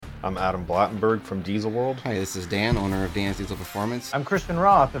I'm Adam Blattenberg from Diesel World. Hi, this is Dan, owner of Dan's Diesel Performance. I'm Christian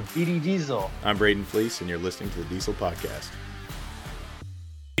Roth of BD Diesel. I'm Braden Fleece, and you're listening to the Diesel Podcast.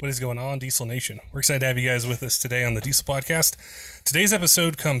 What is going on, Diesel Nation? We're excited to have you guys with us today on the Diesel Podcast. Today's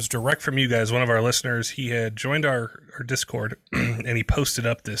episode comes direct from you guys. One of our listeners, he had joined our Discord, and he posted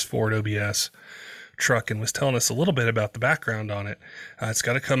up this Ford OBS truck and was telling us a little bit about the background on it. It's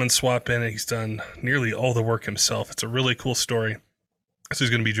got a Cummins swap in it. He's done nearly all the work himself. It's a really cool story. So he's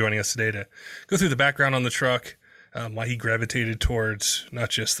going to be joining us today to go through the background on the truck, why he gravitated towards not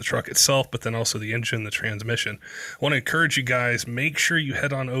just the truck itself, but then also the engine, the transmission. I want to encourage you guys, make sure you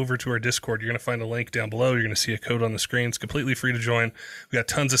head on over to our Discord. You're going to find a link down below. You're going to see a code on the screen. It's completely free to join. We got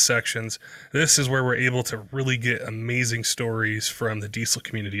tons of sections. This is where we're able to really get amazing stories from the diesel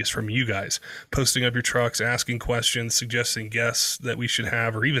community. It's from you guys posting up your trucks, asking questions, suggesting guests that we should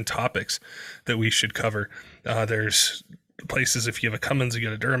have, or even topics that we should cover. There's places, if you have a Cummins, you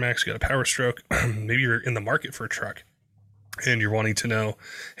got a Duramax, you got a Power Stroke, maybe you're in the market for a truck and you're wanting to know,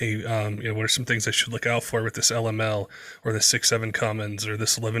 hey, what are some things I should look out for with this LML or the 6.7 Cummins or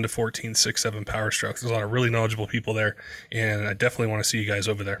this 11 to 14 6.7 Power Stroke. There's a lot of really knowledgeable people there, and I definitely want to see you guys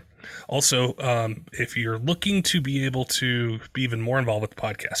over there. Also, if you're looking to be able to be even more involved with the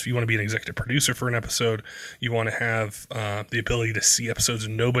podcast, if you want to be an executive producer for an episode, you want to have the ability to see episodes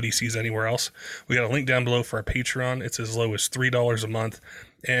nobody sees anywhere else, we got a link down below for our Patreon. It's as low as $3 a month.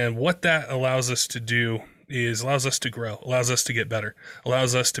 And what that allows us to do is allows us to grow, allows us to get better,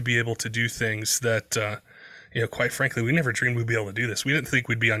 allows us to be able to do things that, quite frankly, we never dreamed we'd be able to do this. We didn't think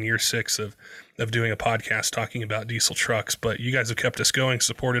we'd be on year 6 of doing a podcast talking about diesel trucks, but you guys have kept us going,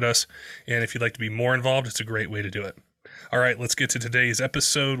 supported us, and if you'd like to be more involved, it's a great way to do it. All right, let's get to today's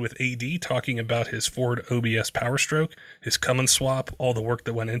episode with AD talking about his Ford OBS Power Stroke, his Cummins swap, all the work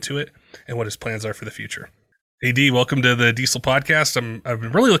that went into it, and what his plans are for the future. AD, welcome to the Diesel Podcast. I've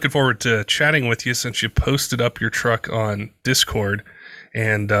been really looking forward to chatting with you since you posted up your truck on Discord,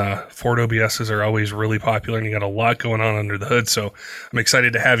 and Ford OBSs are always really popular, and you got a lot going on under the hood. So I'm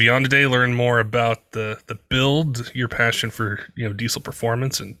excited to have you on today, learn more about the build, your passion for diesel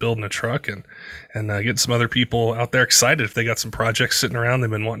performance and building a truck, and getting some other people out there excited if they got some projects sitting around they've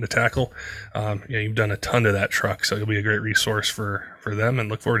been wanting to tackle. You've done a ton to that truck, so it'll be a great resource for them, and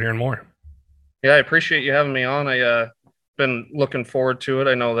look forward to hearing more. Yeah, I appreciate you having me on. I been looking forward to it.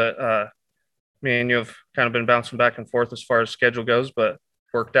 I know that me and you have kind of been bouncing back and forth as far as schedule goes, but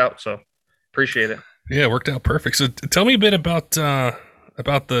worked out, so appreciate it. Yeah, it worked out perfect. So tell me a bit about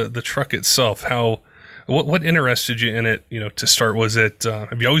the truck itself. What interested you in it? To start, was it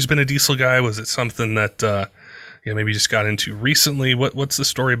have you always been a diesel guy? Was it something that maybe you just got into recently? What's the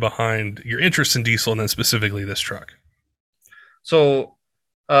story behind your interest in diesel, and then specifically this truck? So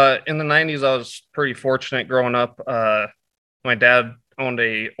in the 90s, I was pretty fortunate growing up. My dad owned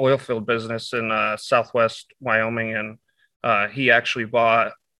a oil field business in southwest Wyoming, and he actually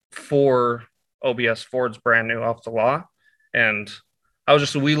bought 4 OBS Fords brand new off the lot. And I was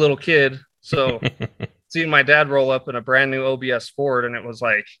just a wee little kid, so seeing my dad roll up in a brand new OBS Ford, and it was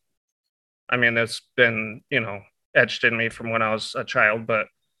like, I mean, it's been, etched in me from when I was a child. But,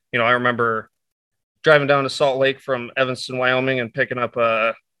 I remember driving down to Salt Lake from Evanston, Wyoming, and picking up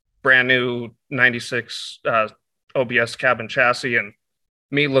a brand new 96 OBS cabin chassis, and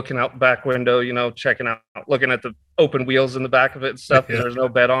me looking out the back window, checking out, looking at the open wheels in the back of it and stuff. Yeah. There's no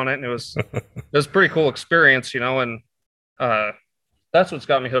bed on it. And it was a pretty cool experience, and that's what's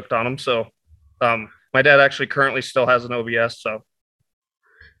got me hooked on them. So my dad actually currently still has an OBS. So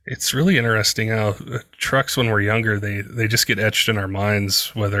it's really interesting how trucks, when we're younger, they just get etched in our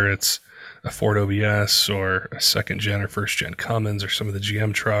minds, whether it's a Ford OBS or a second gen or first gen Cummins or some of the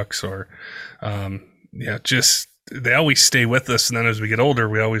GM trucks, or they always stay with us. And then as we get older,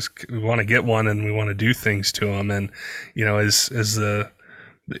 we want to get one, and we want to do things to them. And as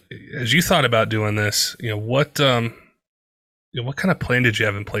you thought about doing this, what kind of plan did you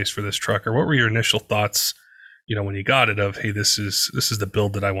have in place for this truck, or what were your initial thoughts when you got it of, hey, this is the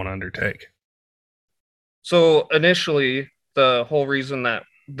build that I want to undertake? So initially, the whole reason that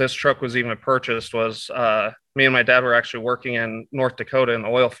this truck was even purchased was me and my dad were actually working in North Dakota in the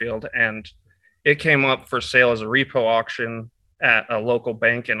oil field, and it came up for sale as a repo auction at a local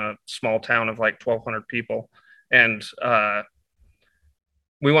bank in a small town of like 1,200 people. And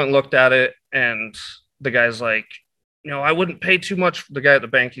we went and looked at it, and the guy's like, I wouldn't pay too much. The guy at the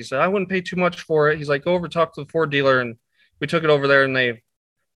bank, he said, I wouldn't pay too much for it. He's like, go over, talk to the Ford dealer. And we took it over there, and they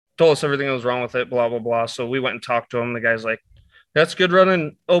told us everything that was wrong with it, blah, blah, blah. So we went and talked to him. The guy's like, that's good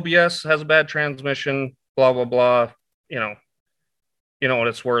running OBS, has a bad transmission, blah, blah, blah. You know what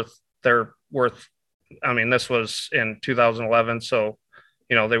it's worth. They're worth, I mean, this was in 2011. So,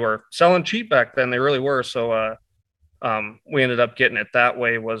 they were selling cheap back then. They really were. So we ended up getting it that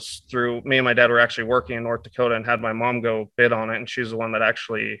way. Was through me and my dad were actually working in North Dakota and had my mom go bid on it, and she's the one that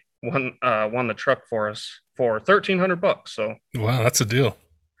actually won the truck for us for $1,300. So wow, that's a deal.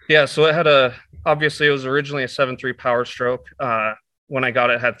 Yeah, so obviously it was originally a 7.3 Power Stroke. When I got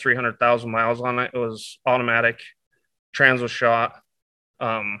it, it had 300,000 miles on it. It was automatic, trans was shot.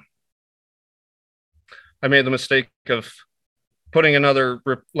 I made the mistake of putting another,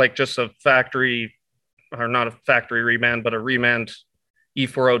 like just a factory, or not a factory remand, but a remand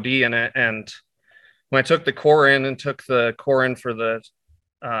E4OD in it. And when I took the core in for the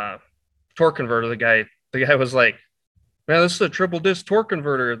torque converter, the guy was like, man, this is a triple disc torque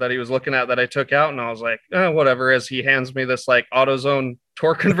converter that he was looking at that I took out. And I was like, whatever, as he hands me this like AutoZone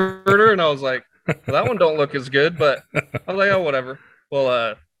torque converter. And I was like, well, that one don't look as good, but I was like, oh, whatever.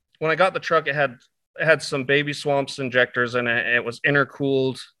 Well, when I got the truck, it had some baby swamps injectors in it. It was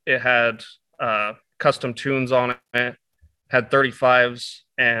intercooled. It had custom tunes on it, had 35s,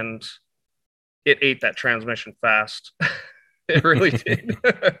 and it ate that transmission fast. It really did.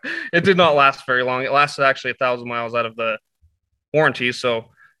 It did not last very long. It lasted actually 1,000 miles out of the warranty. So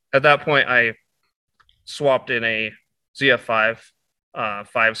at that point, I swapped in a ZF5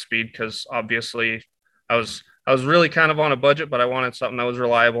 5-speed because obviously I was really kind of on a budget, but I wanted something that was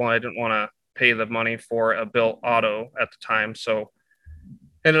reliable, and I didn't want to pay the money for a built auto at the time. So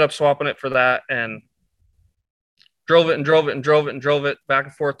ended up swapping it for that and drove it back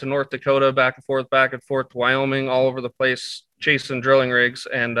and forth to North Dakota, back and forth to Wyoming, all over the place, chasing drilling rigs.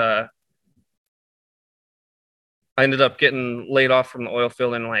 And I ended up getting laid off from the oil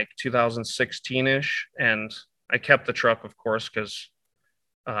field in like 2016-ish. And I kept the truck, of course, because,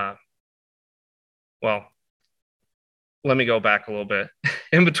 well, let me go back a little bit.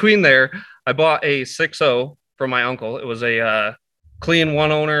 In between there, I bought a 6.0 from my uncle. It was a clean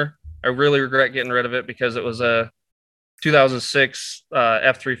one owner. I really regret getting rid of it because it was a 2006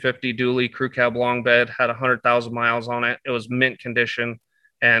 F350 dually crew cab long bed, had 100,000 miles on it. It was mint condition.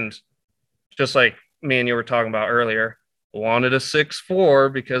 And just like me and you were talking about earlier, wanted a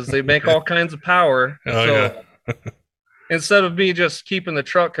 6.4 because they make all kinds of power. Instead of me just keeping the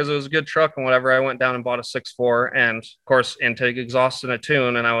truck because it was a good truck and whatever, I went down and bought a 6.4 and of course intake, exhaust, and a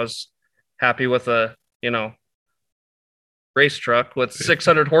tune. And I was happy with a, race truck with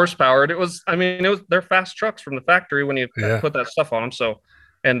 600 horsepower. And they're fast trucks from the factory when you put that stuff on them. So,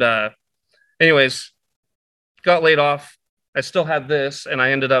 and anyways, got laid off. I still had this, and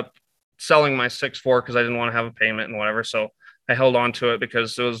I ended up selling my 6.4 because I didn't want to have a payment and whatever. So I held on to it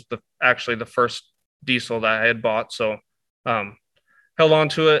because it was actually the first diesel that I had bought. So held on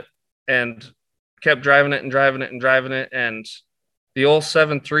to it and kept driving it. And the old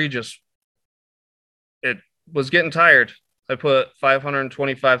 7.3 it was getting tired. I put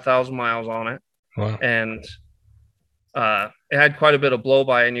 525,000 miles on it. Wow. And it had quite a bit of blow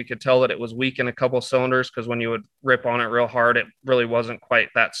by, and you could tell that it was weak in a couple cylinders because when you would rip on it real hard, it really wasn't quite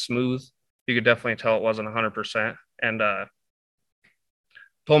that smooth. You could definitely tell it wasn't 100%. And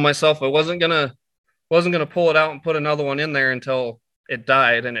told myself I wasn't gonna pull it out and put another one in there until it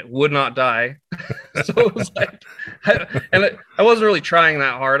died, and it would not die. So it was like, I wasn't really trying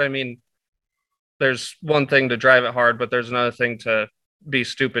that hard. I mean, there's one thing to drive it hard, but there's another thing to be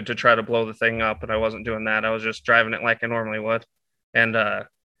stupid to try to blow the thing up. And I wasn't doing that. I was just driving it like I normally would. And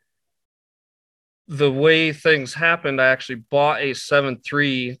the way things happened, I actually bought a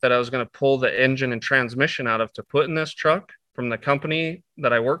 7.3 that I was going to pull the engine and transmission out of to put in this truck from the company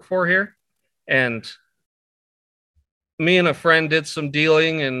that I work for here. And me and a friend did some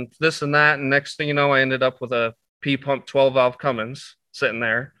dealing and this and that. And next thing you know, I ended up with a P-pump 12-valve Cummins sitting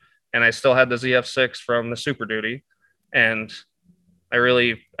there. And I still had the ZF6 from the Super Duty. And I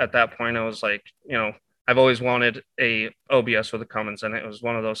really, at that point, I was like, I've always wanted a OBS with a Cummins in it. It was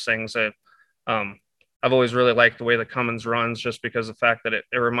one of those things that I've always really liked the way the Cummins runs, just because of the fact that it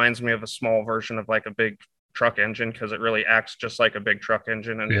reminds me of a small version of like a big truck engine, because it really acts just like a big truck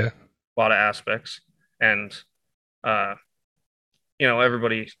engine in a lot of aspects. And,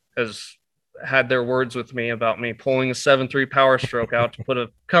 everybody has had their words with me about me pulling a 7.3 Power Stroke out to put a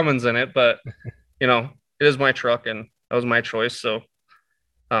Cummins in it, but it is my truck and that was my choice. So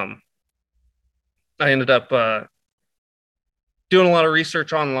I ended up doing a lot of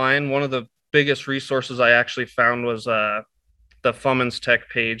research online. One of the biggest resources I actually found was the Fummins Tech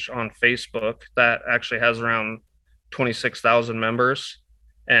page on Facebook that actually has around 26,000 members.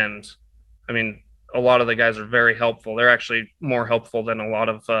 And I mean, a lot of the guys are very helpful. They're actually more helpful than a lot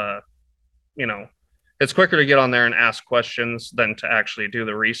of it's quicker to get on there and ask questions than to actually do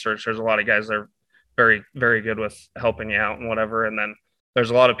the research. There's a lot of guys that are very, very good with helping you out and whatever. And then there's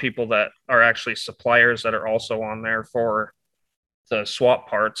a lot of people that are actually suppliers that are also on there for the swap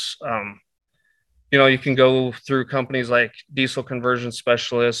parts. You can go through companies like Diesel Conversion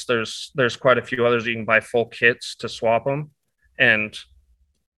Specialists. There's quite a few others. You can buy full kits to swap them. And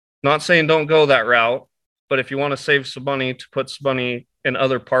not saying don't go that route, but if you want to save some money to put some money in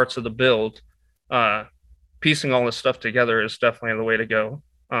other parts of the build, piecing all this stuff together is definitely the way to go.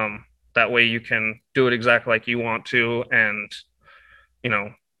 That way you can do it exactly like you want to, and you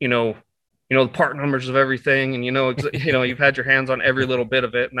know, you know, the part numbers of everything, and you've had your hands on every little bit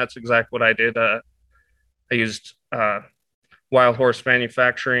of it, and that's exactly what I did. I used Wild Horse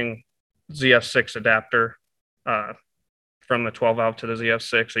Manufacturing ZF6 adapter from the 12 valve to the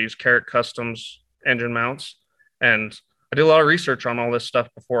ZF6. I used Carrot Customs engine mounts, and I did a lot of research on all this stuff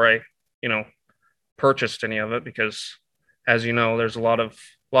before I, purchased any of it, because as you know, there's a lot of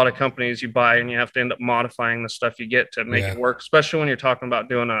companies you buy and you have to end up modifying the stuff you get to make it work, especially when you're talking about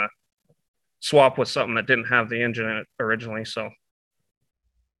doing a swap with something that didn't have the engine in it originally. So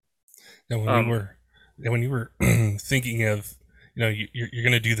now when you were thinking of, you're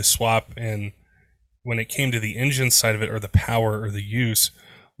going to do the swap, and when it came to the engine side of it, or the power or the use,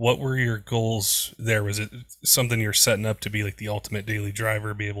 what were your goals there? Was it something you're setting up to be like the ultimate daily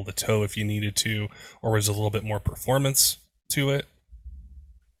driver, be able to tow if you needed to, or was it a little bit more performance to it?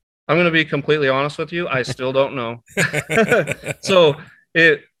 I'm going to be completely honest with you. I still don't know. So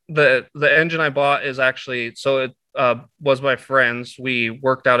the engine I bought is actually, it was my friend's. We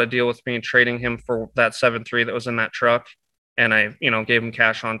worked out a deal with me and trading him for that 7.3 that was in that truck. And I, gave him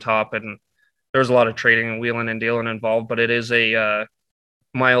cash on top, and there was a lot of trading and wheeling and dealing involved, but it is a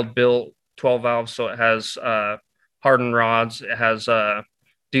mild built 12 valves. So it has hardened rods. It has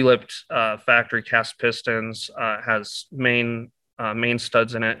delipped factory cast pistons. It has main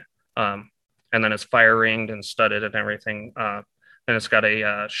studs in it. And then it's fire ringed and studded and everything. And it's got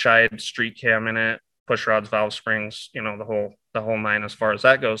a shied street cam in it, push rods, valve springs, the whole nine as far as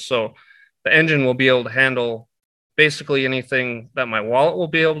that goes. So the engine will be able to handle basically anything that my wallet will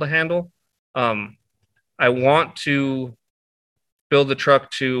be able to handle. I want to build the truck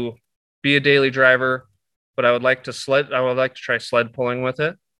to be a daily driver, but I would like to try sled pulling with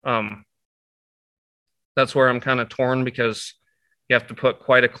it. That's where I'm kind of torn, because you have to put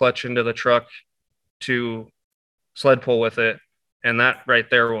quite a clutch into the truck to sled pull with it. And that right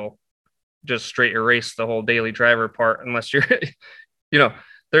there will just straight erase the whole daily driver part, unless you're,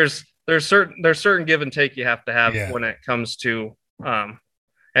 there's certain give and take you have to have when it comes to,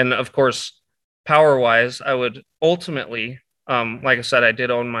 and of course, power wise, I would ultimately, like I said, I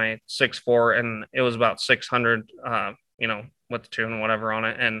did own my 6.4, and it was about 600, with the tune and whatever on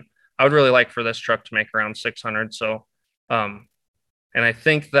it. And I would really like for this truck to make around 600. So, and I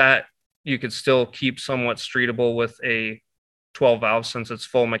think that you could still keep somewhat streetable with a 12 valve, since it's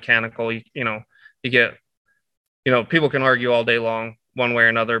full mechanical. You get, people can argue all day long one way or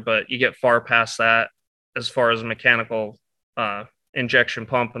another, but you get far past that as far as mechanical injection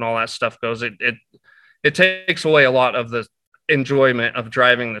pump and all that stuff goes. It takes away a lot of the enjoyment of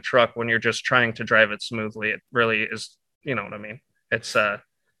driving the truck when you're just trying to drive it smoothly. It really is, you know what I mean? It's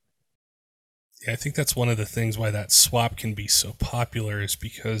I think that's one of the things why that swap can be so popular, is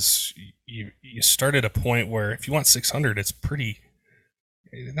because you start at a point where if you want 600, it's pretty,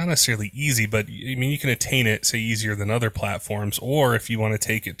 not necessarily easy, but you can attain it, say, easier than other platforms. Or if you want to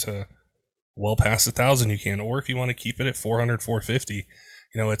take it to well past 1,000, you can. Or if you want to keep it at 400, 450,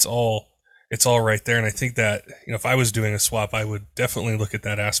 it's all right there. And I think that, if I was doing a swap, I would definitely look at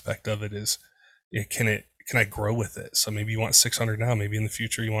that aspect of it as, can I grow with it? So maybe you want 600 now, maybe in the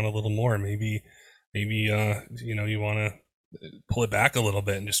future you want a little more, maybe you want to pull it back a little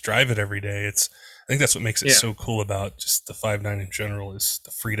bit and just drive it every day. I think that's what makes it so cool about just the 5.9 in general, is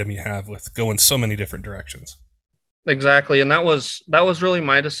the freedom you have with going so many different directions. Exactly. And that was really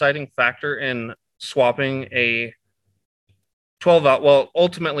my deciding factor in swapping a 12 out. Well,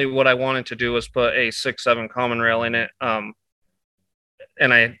 ultimately what I wanted to do was put a 6.7 common rail in it.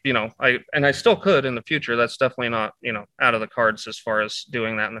 And I still could in the future. That's definitely not, out of the cards as far as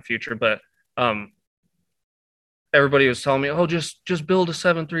doing that in the future. But everybody was telling me, oh, just build a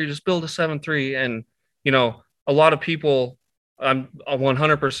 7.3, just build a 7.3. And, a lot of people, I'm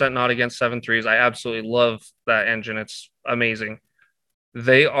 100% not against 7.3s. I absolutely love that engine. It's amazing.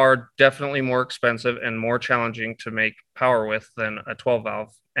 They are definitely more expensive and more challenging to make power with than a 12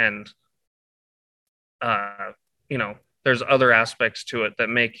 valve. And, there's other aspects to it that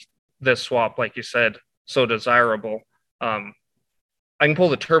make this swap, like you said, so desirable. I can pull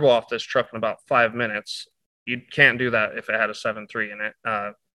the turbo off this truck in about 5 minutes. You can't do that if it had a 7.3 in it.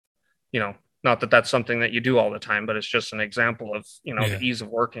 not that that's something that you do all the time, but it's just an example of, the ease of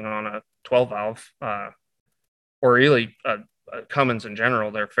working on a 12 valve, or really Cummins in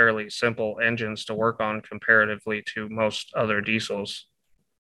general. They're fairly simple engines to work on comparatively to most other diesels.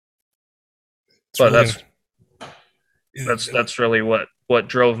 But that's really what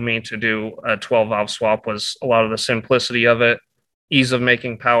drove me to do a 12 valve swap, was a lot of the simplicity of it, ease of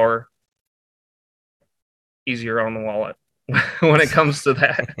making power, easier on the wallet when it comes to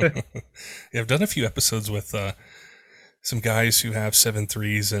that. Yeah, I've done a few episodes with some guys who have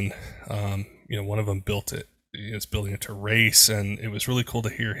 7.3s, and one of them built it. It's building it to race, and it was really cool to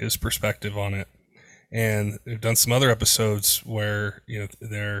hear his perspective on it. And we've done some other episodes where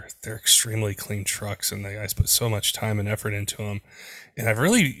they're extremely clean trucks, and the guys put so much time and effort into them. And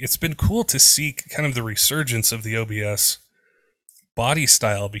it's been cool to see kind of the resurgence of the OBS body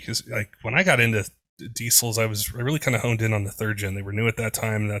style, because like when I got into diesels, I really kind of honed in on the third gen. They were new at that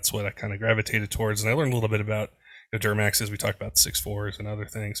time, and that's what I kind of gravitated towards. And I learned a little bit about Duramaxes. We talked about 6.4s and other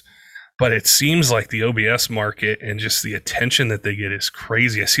things. But it seems like the OBS market and just the attention that they get is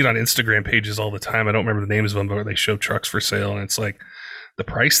crazy. I see it on Instagram pages all the time. I don't remember the names of them, but they show trucks for sale, and it's like the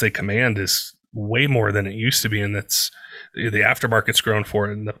price they command is way more than it used to be, and that's the aftermarket's grown for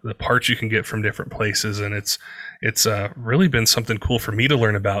it, and the parts you can get from different places. And it's really been something cool for me to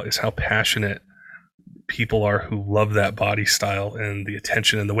learn about, is how passionate people are who love that body style, and the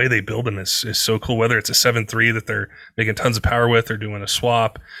attention and the way they build them is so cool. Whether it's a 7.3 that they're making tons of power with, or doing a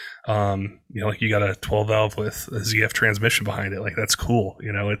swap, like you got a 12 valve with a ZF transmission behind it. Like, that's cool.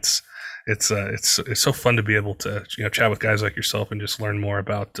 It's so fun to be able to chat with guys like yourself and just learn more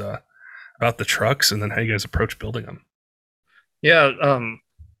about the trucks, and then how you guys approach building them. Yeah,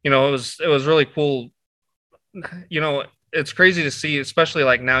 it was really cool. It's crazy to see, especially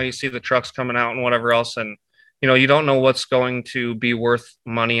like now you see the trucks coming out and whatever else, and you don't know what's going to be worth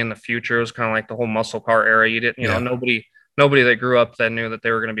money in the future. It was kind of like the whole muscle car era. You didn't, nobody that grew up then knew that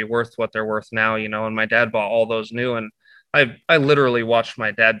they were going to be worth what they're worth now. And my dad bought all those new, and I literally watched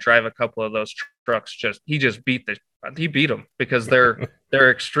my dad drive a couple of those trucks. He beat them, because they're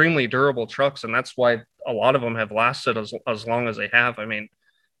extremely durable trucks, and that's why a lot of them have lasted as long as they have. I mean,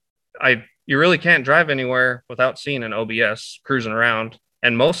 you really can't drive anywhere without seeing an OBS cruising around.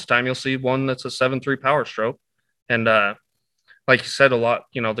 And most of the time you'll see one that's a 7.3 Power Stroke. And like you said, a lot,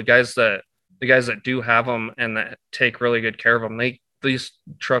 the guys that do have them and that take really good care of them, these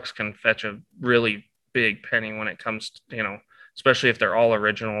trucks can fetch a really big penny when it comes to, especially if they're all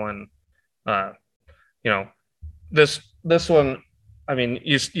original. And this one, I mean,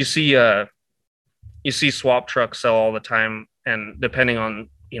 you see swap trucks sell all the time, and depending on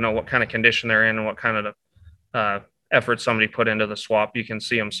what kind of condition they're in and what kind of effort somebody put into the swap, you can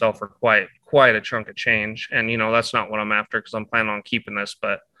see them sell for quite a chunk of change. And that's not what I'm after, because I'm planning on keeping this.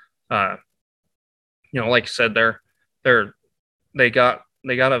 But like you said, they got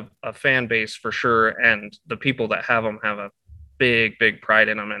a fan base for sure, and the people that have them have a big pride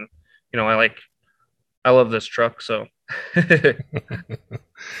in them. And I love this truck. So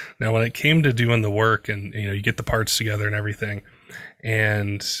now, when it came to doing the work, and you get the parts together and everything,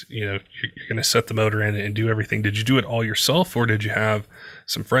 and you're going to set the motor in and do everything, did you do it all yourself, or did you have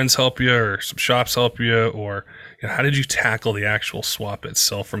some friends help you, or some shops help you, or how did you tackle the actual swap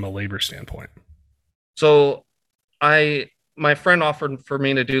itself from a labor standpoint? So my friend offered for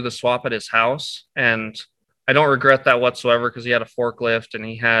me to do the swap at his house, and I don't regret that whatsoever, because he had a forklift, and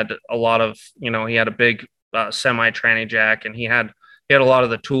he had a lot of, he had a big semi tranny jack, and he had a lot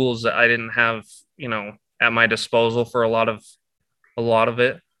of the tools that I didn't have, at my disposal for a lot of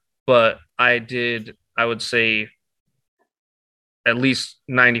it. But I would say at least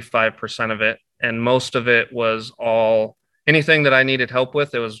 95% of it. And most of it was anything that I needed help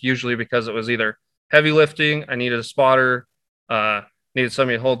with. It was usually because it was either heavy lifting, I needed a spotter, needed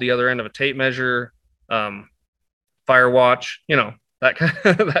somebody to hold the other end of a tape measure, fire watch,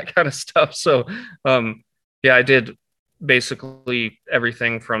 that kind of stuff. So, I did basically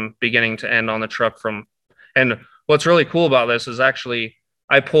everything from beginning to end on the truck. And what's really cool about this is actually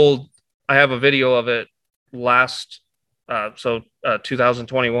I have a video of it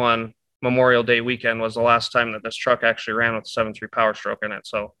 2021 Memorial Day weekend was the last time that this truck actually ran with a 7.3 Power Stroke in it.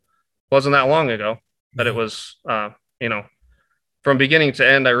 So it wasn't that long ago that it was, from beginning to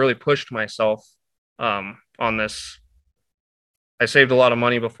end, I really pushed myself on this. I saved a lot of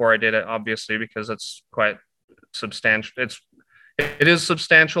money before I did it, obviously, because it's quite substantial. It is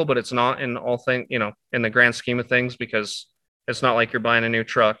substantial, but it's not in all things, in the grand scheme of things, because it's not like you're buying a new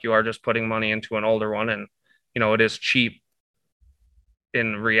truck. You are just putting money into an older one, and it is cheap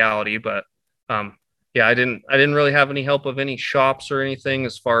in reality. But yeah, I didn't really have any help of any shops or anything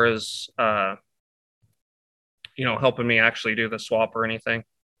as far as helping me actually do the swap or anything.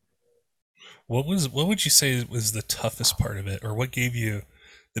 What would you say was the toughest part of it, or what gave you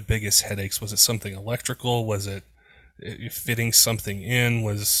the biggest headaches? Was it something electrical? Was it fitting something in?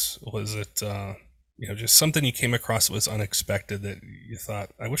 Was it just something you came across that was unexpected that you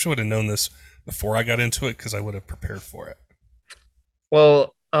thought, I wish I would have known this before I got into it because I would have prepared for it?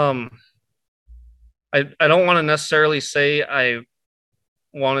 Well, I don't want to necessarily say I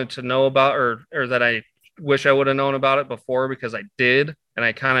wanted to know about or that I wish I would have known about it before, because I did, and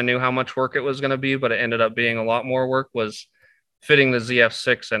I kind of knew how much work it was going to be, but it ended up being a lot more work. Was fitting the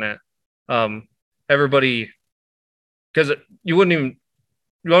ZF6 in it. Everybody, because you won't even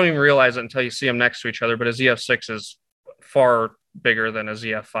realize it until you see them next to each other, but a ZF6 is far bigger than a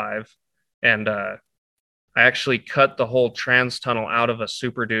ZF5, and I actually cut the whole trans tunnel out of a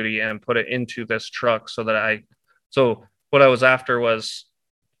Super Duty and put it into this truck so what I was after was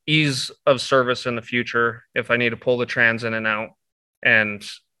ease of service in the future if I need to pull the trans in and out. And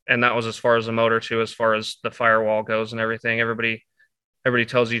that was as far as the motor too, as far as the firewall goes and everything. Everybody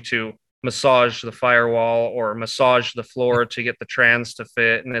tells you to massage the firewall or massage the floor to get the trans to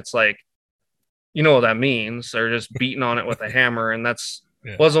fit. And it's like, you know what that means. They're just beating on it with a hammer. And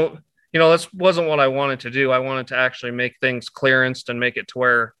wasn't what I wanted to do. I wanted to actually make things clearanced and make it to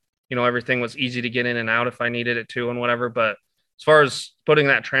where, everything was easy to get in and out if I needed it to and whatever. But as far as putting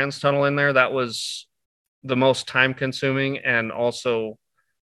that trans tunnel in there, that was the most time consuming. And also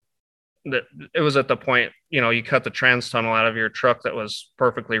that it was at the point, you cut the trans tunnel out of your truck that was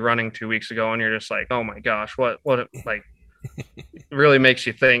perfectly running 2 weeks ago. And you're just like, oh my gosh, what, like, it really makes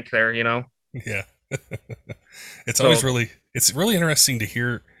you think there, Yeah. It's really interesting to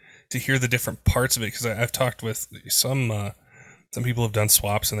hear the different parts of it, because I've talked with some people have done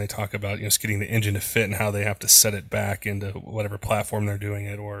swaps, and they talk about just getting the engine to fit and how they have to set it back into whatever platform they're doing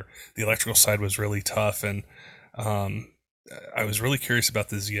it, or the electrical side was really tough. And I was really curious about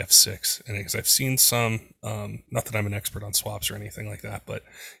the ZF6, and because I've seen some, not that I'm an expert on swaps or anything like that, but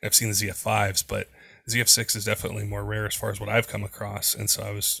I've seen the ZF5s, but ZF6 is definitely more rare as far as what I've come across. And so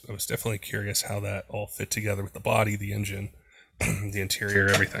I was definitely curious how that all fit together with the body, the engine, the interior,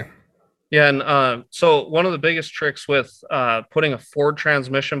 everything. Yeah, and so one of the biggest tricks with putting a Ford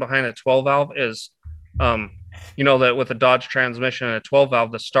transmission behind a 12 valve is, that with a Dodge transmission and a 12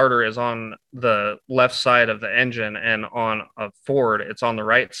 valve, the starter is on the left side of the engine, and on a Ford, it's on the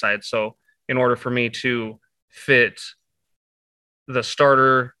right side. So in order for me to fit the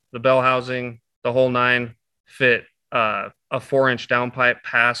starter, the bell housing, the whole nine, fit a 4-inch downpipe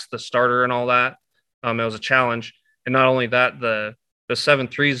past the starter and all that, it was a challenge. And not only that, the 7.3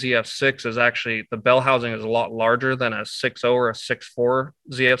 ZF6 is actually, the bell housing is a lot larger than a 6.0 or a 6.4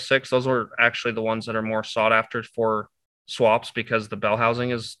 ZF6. Those were actually the ones that are more sought after for swaps, because the bell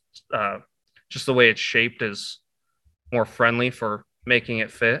housing is just the way it's shaped is more friendly for making it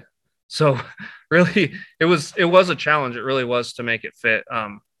fit. So really, it was a challenge. It really was to make it fit.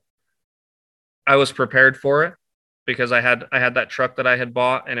 I was prepared for it because I had that truck that I had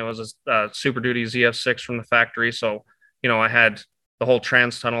bought, and it was a Super Duty ZF6 from the factory. So, I had the whole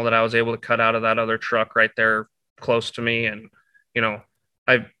trans tunnel that I was able to cut out of that other truck right there close to me. And,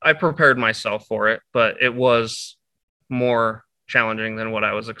 I prepared myself for it, but it was more challenging than what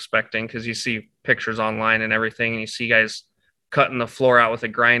I was expecting, because you see pictures online and everything, and you see guys cutting the floor out with a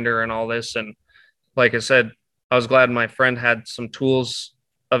grinder and all this. And like I said, I was glad my friend had some tools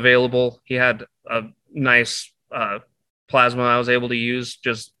available. He had a nice plasma I was able to use,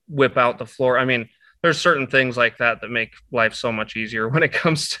 just whip out the floor. I mean, there's certain things like that make life so much easier when it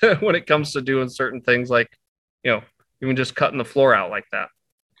comes to doing certain things, like, even just cutting the floor out like that.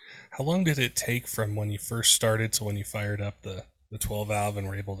 How long did it take from when you first started to when you fired up the 12 valve and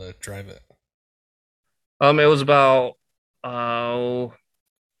were able to drive it? It was about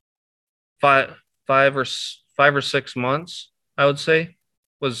 5 or 6 months, I would say,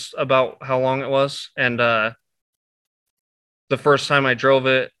 was about how long it was. And the first time I drove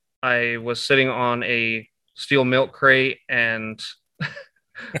it, I was sitting on a steel milk crate, and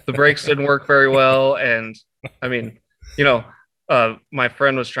the brakes didn't work very well. And I mean, my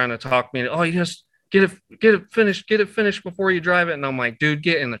friend was trying to talk me into, oh, you just get it finished before you drive it. And I'm like, dude,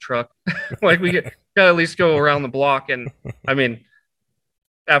 get in the truck. Like, we gotta at least go around the block. And I mean,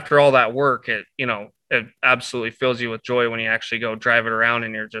 after all that work, it absolutely fills you with joy when you actually go drive it around,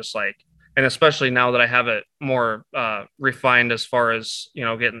 and you're just like, and especially now that I have it more refined as far as,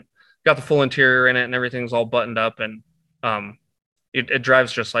 got the full interior in it and everything's all buttoned up, and it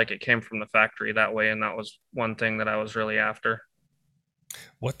drives just like it came from the factory that way. And that was one thing that I was really after.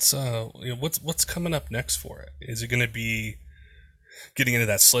 What's coming up next for it? Is it going to be getting into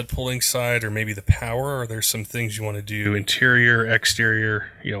that sled pulling side, or maybe the power? Or there's some things you want to do, interior,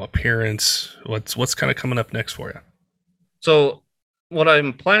 exterior, appearance? What's kind of coming up next for you? So what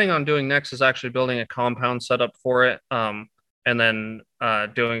I'm planning on doing next is actually building a compound setup for it, and then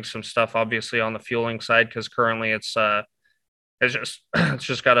doing some stuff obviously on the fueling side, because currently it's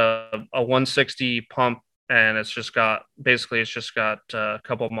just got a 160 pump, and it's just got a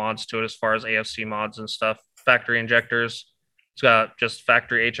couple of mods to it as far as AFC mods and stuff, factory injectors. It's got just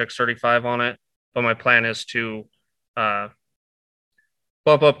factory HX35 on it, but my plan is to uh,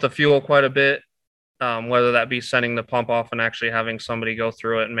 bump up the fuel quite a bit, whether that be sending the pump off and actually having somebody go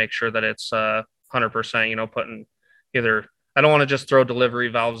through it and make sure that it's 100%, putting either, I don't want to just throw delivery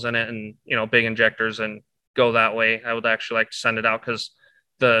valves in it and, big injectors and go that way. I would actually like to send it out, because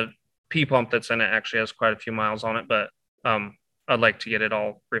the P pump that's in it actually has quite a few miles on it, but I'd like to get it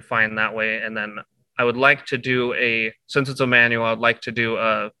all refined that way. And then I would like to do since it's a manual, I'd like to do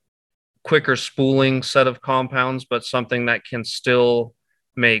a quicker spooling set of compounds, but something that can still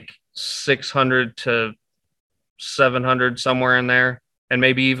make 600 to 700, somewhere in there, and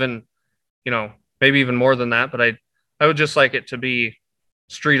maybe even more than that. But I would just like it to be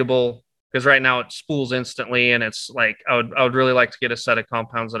streetable, because right now it spools instantly, and it's like I would really like to get a set of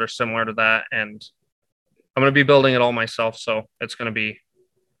compounds that are similar to that. And I'm going to be building it all myself, so it's going to be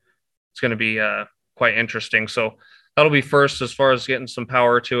quite interesting. So that'll be first as far as getting some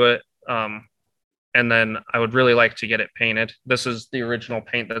power to it. And then I would really like to get it painted. This is the original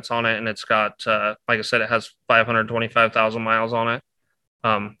paint that's on it, and it's got, like I said, it has 525,000 miles on it.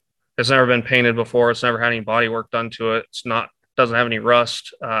 It's never been painted before. It's never had any body work done to it. Doesn't have any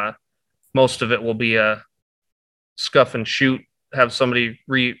rust. Most of it will be a scuff and shoot, have somebody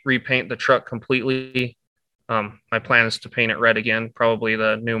repaint the truck completely. My plan is to paint it red again, probably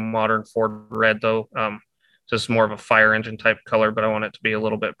the new modern Ford red, though. Just more of a fire engine type color, but I want it to be a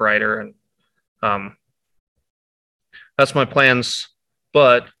little bit brighter. And that's my plans.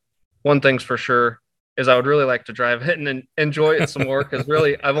 But one thing's for sure is I would really like to drive it and enjoy it some more, because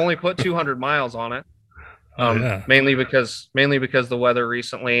really I've only put 200 miles on it. Mainly because the weather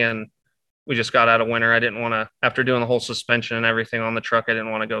recently, and we just got out of winter. I didn't want to, after doing the whole suspension and everything on the truck, I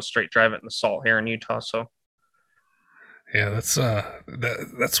didn't want to go straight drive it in the salt here in Utah. So yeah,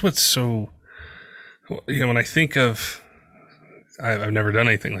 that's what's so, when I think of, I've never done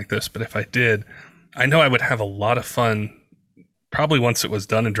anything like this, but if I did, I know I would have a lot of fun probably once it was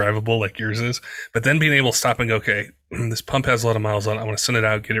done and drivable like yours is, but then being able to stop and go, okay, this pump has a lot of miles on it. I want to send it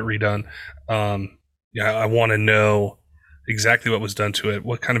out, get it redone. I want to know exactly what was done to it,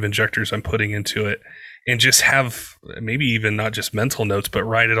 what kind of injectors I'm putting into it, and just have maybe even not just mental notes, but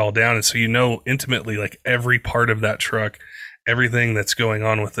write it all down. And so, intimately, like every part of that truck, everything that's going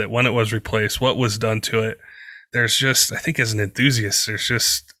on with it, when it was replaced, what was done to it. There's just, I think as an enthusiast, there's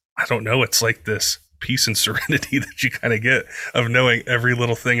just, I don't know, it's like this peace and serenity that you kind of get of knowing every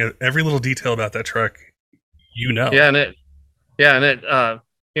little thing, every little detail about that truck,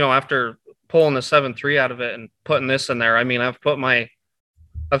 after pulling the 7.3 out of it and putting this in there, I mean, I've put my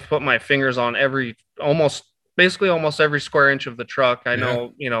fingers on almost every square inch of the truck. I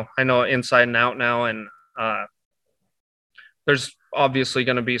know inside and out now. And there's obviously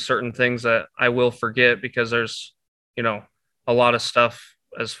going to be certain things that I will forget, because there's, a lot of stuff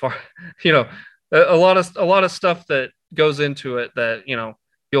as far, a lot of stuff that goes into it that,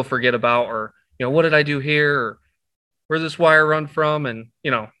 you'll forget about, or, what did I do here? Or where's this wire run from? And,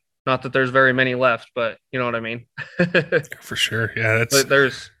 not that there's very many left, but you know what I mean? For sure. Yeah. But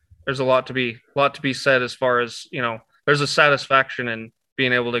there's a lot to be said as far as, there's a satisfaction in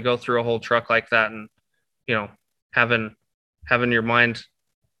being able to go through a whole truck like that, and, having your mind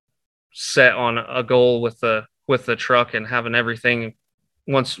set on a goal with the truck, and having everything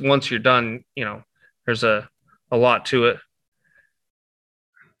once you're done, there's a lot to it.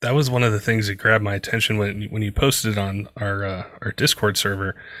 That was one of the things that grabbed my attention when you posted it on our Discord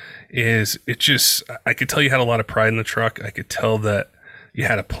server. Is it just, I could tell you had a lot of pride in the truck. I could tell that you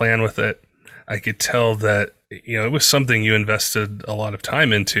had a plan with it. I could tell that it was something you invested a lot of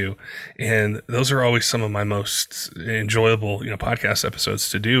time into, and those are always some of my most enjoyable podcast episodes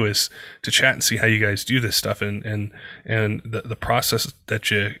to do, is to chat and see how you guys do this stuff, and the process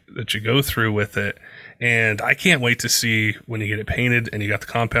that you go through with it. And I can't wait to see when you get it painted and you got the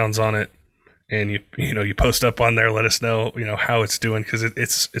compounds on it, and you post up on there, let us know how it's doing, because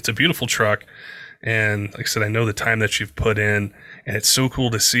it's a beautiful truck. And like I said, I know the time that you've put in, and it's so cool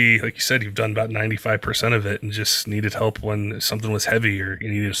to see. Like you said, you've done about 95% of it, and just needed help when something was heavy, or you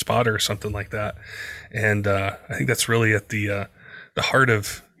needed a spotter or something like that. And I think that's really at the the heart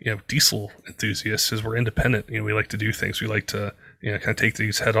of, diesel enthusiasts is we're independent. We like to do things. We like to, kind of take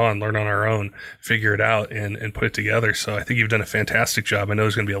these head on, learn on our own, figure it out, and put it together. So I think you've done a fantastic job. I know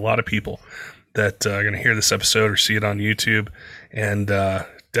there's going to be a lot of people that are going to hear this episode or see it on YouTube, and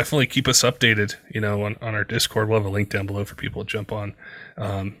definitely keep us updated, on our Discord. We'll have a link down below for people to jump on,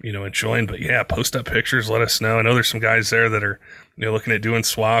 and join. But yeah, post up pictures, let us know. I know there's some guys there that are, looking at doing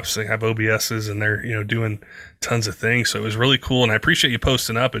swaps. They have OBSs and they're, doing tons of things. So it was really cool. And I appreciate you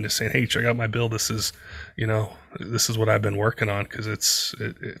posting up and just saying, hey, check out my build. This is, this is what I've been working on, because it's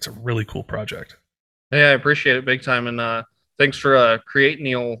a really cool project. Yeah, I appreciate it big time. And thanks for creating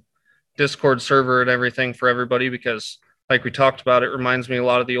the old Discord server and everything for everybody, because like we talked about, it reminds me a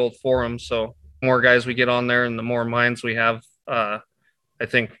lot of the old forums. So more guys we get on there and the more minds we have, I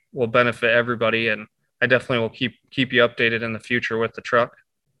think will benefit everybody. And I definitely will keep you updated in the future with the truck.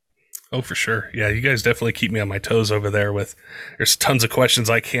 Oh, for sure. Yeah, you guys definitely keep me on my toes over there there's tons of questions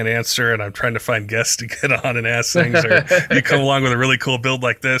I can't answer, and I'm trying to find guests to get on and ask things, or you come along with a really cool build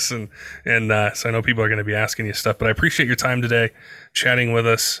like this, and so I know people are going to be asking you stuff, but I appreciate your time today, chatting with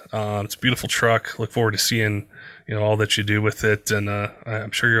us. It's a beautiful truck. Look forward to seeing, all that you do with it, and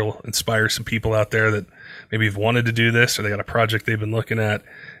I'm sure you'll inspire some people out there that maybe have wanted to do this, or they got a project they've been looking at,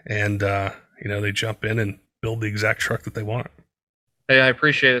 and, they jump in and build the exact truck that they want. Hey, I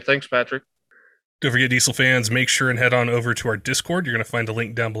appreciate it. Thanks, Patrick. Don't forget, diesel fans, make sure and head on over to our Discord. You're going to find a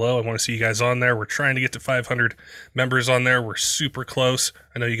link down below. I want to see you guys on there. We're trying to get to 500 members on there. We're super close.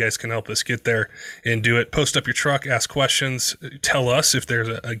 I know you guys can help us get there and do it. Post up your truck, ask questions, tell us if there's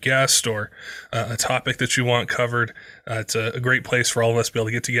a guest or a topic that you want covered. It's a great place for all of us to be able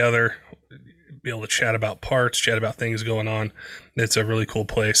to get together, be able to chat about parts, chat about things going on. It's a really cool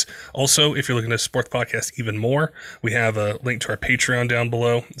place. Also, if you're looking to support the podcast even more, we have a link to our Patreon down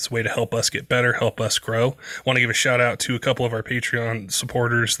below. It's a way to help us get better, help us grow. I want to give a shout out to a couple of our Patreon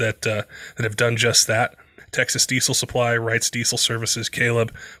supporters that have done just that. Texas Diesel Supply, Wrights Diesel Services,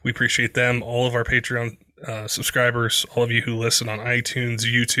 Caleb. We appreciate them. All of our Patreon subscribers, all of you who listen on iTunes,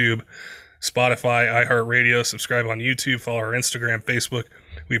 YouTube, Spotify, iHeartRadio, subscribe on YouTube, follow our Instagram, Facebook.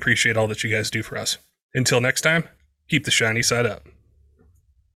 We appreciate all that you guys do for us. Until next time, keep the shiny side up.